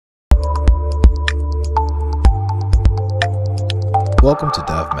Welcome to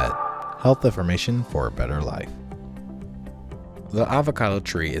DoveMed, health information for a better life. The avocado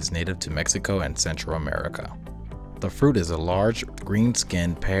tree is native to Mexico and Central America. The fruit is a large,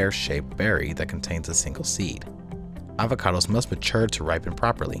 green-skinned, pear-shaped berry that contains a single seed. Avocados must mature to ripen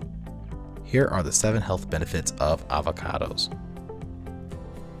properly. Here are the 7 health benefits of avocados.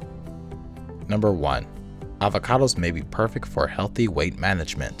 Number 1. Avocados may be perfect for healthy weight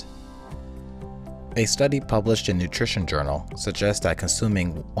management. A study published in Nutrition Journal suggests that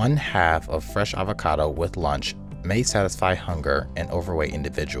consuming 1/2 of fresh avocado with lunch may satisfy hunger in overweight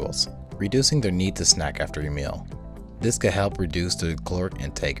individuals, reducing their need to snack after a meal. This could help reduce the caloric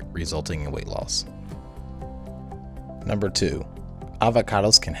intake, resulting in weight loss. Number 2.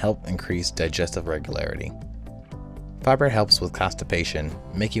 Avocados can help increase digestive regularity. Fiber helps with constipation,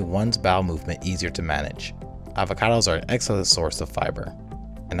 making one's bowel movement easier to manage. Avocados are an excellent source of fiber.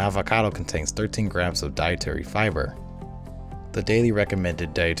 An avocado contains 13 grams of dietary fiber. The daily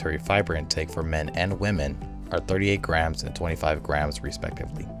recommended dietary fiber intake for men and women are 38 grams and 25 grams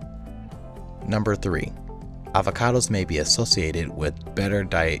respectively. Number 3. Avocados may be associated with better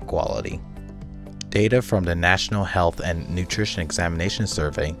diet quality. Data from the National Health and Nutrition Examination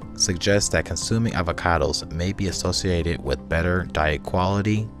Survey suggests that consuming avocados may be associated with better diet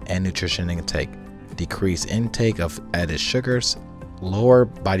quality and nutrition intake, decreased intake of added sugars, lower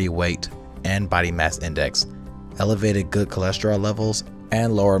body weight and body mass index, elevated good cholesterol levels,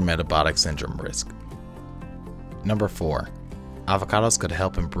 and lower metabolic syndrome risk. Number 4. Avocados could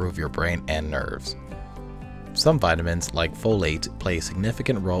help improve your brain and nerves. Some vitamins, like folate, play a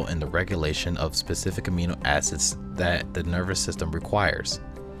significant role in the regulation of specific amino acids that the nervous system requires.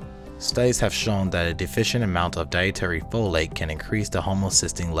 Studies have shown that a deficient amount of dietary folate can increase the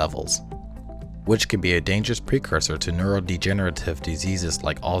homocysteine levels, which can be a dangerous precursor to neurodegenerative diseases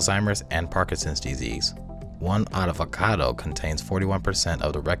like Alzheimer's and Parkinson's disease. One avocado contains 41%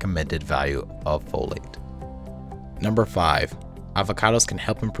 of the recommended value of folate. Number 5. Avocados can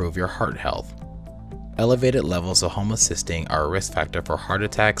help improve your heart health. Elevated levels of homocysteine are a risk factor for heart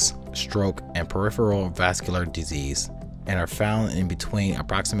attacks, stroke, and peripheral vascular disease, and are found in between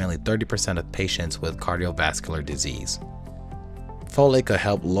approximately 30% of patients with cardiovascular disease. Folate could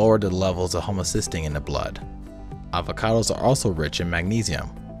help lower the levels of homocysteine in the blood. Avocados are also rich in magnesium.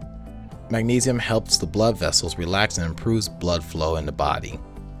 Magnesium helps the blood vessels relax and improves blood flow in the body.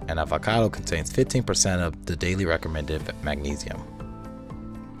 An avocado contains 15% of the daily recommended magnesium.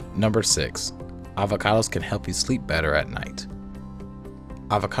 Number 6. Avocados can help you sleep better at night.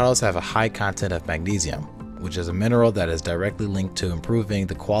 Avocados have a high content of magnesium, which is a mineral that is directly linked to improving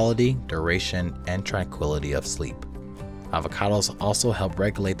the quality, duration, and tranquility of sleep. Avocados also help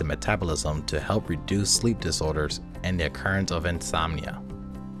regulate the metabolism to help reduce sleep disorders and the occurrence of insomnia.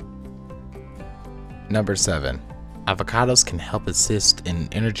 Number 7. Avocados can help assist in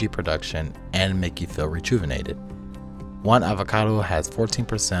energy production and make you feel rejuvenated. One avocado has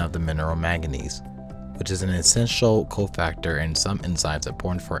 14% of the mineral manganese, which is an essential cofactor in some enzymes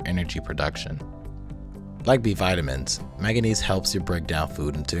important for energy production. Like B vitamins, manganese helps you break down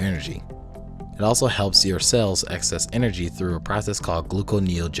food into energy. It also helps your cells access energy through a process called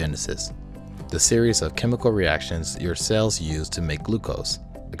gluconeogenesis, the series of chemical reactions your cells use to make glucose,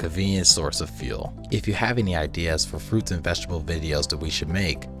 a convenient source of fuel. If you have any ideas for fruits and vegetable videos that we should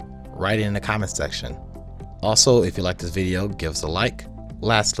make, write it in the comment section. Also, if you like this video, give us a like.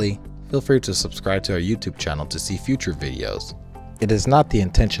 Lastly, feel free to subscribe to our YouTube channel to see future videos. It is not the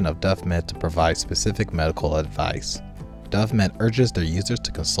intention of DoveMed to provide specific medical advice. DoveMed urges their users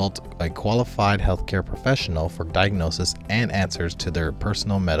to consult a qualified healthcare professional for diagnosis and answers to their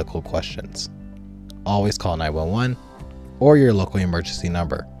personal medical questions. Always call 911 or your local emergency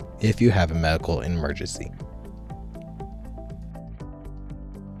number if you have a medical emergency.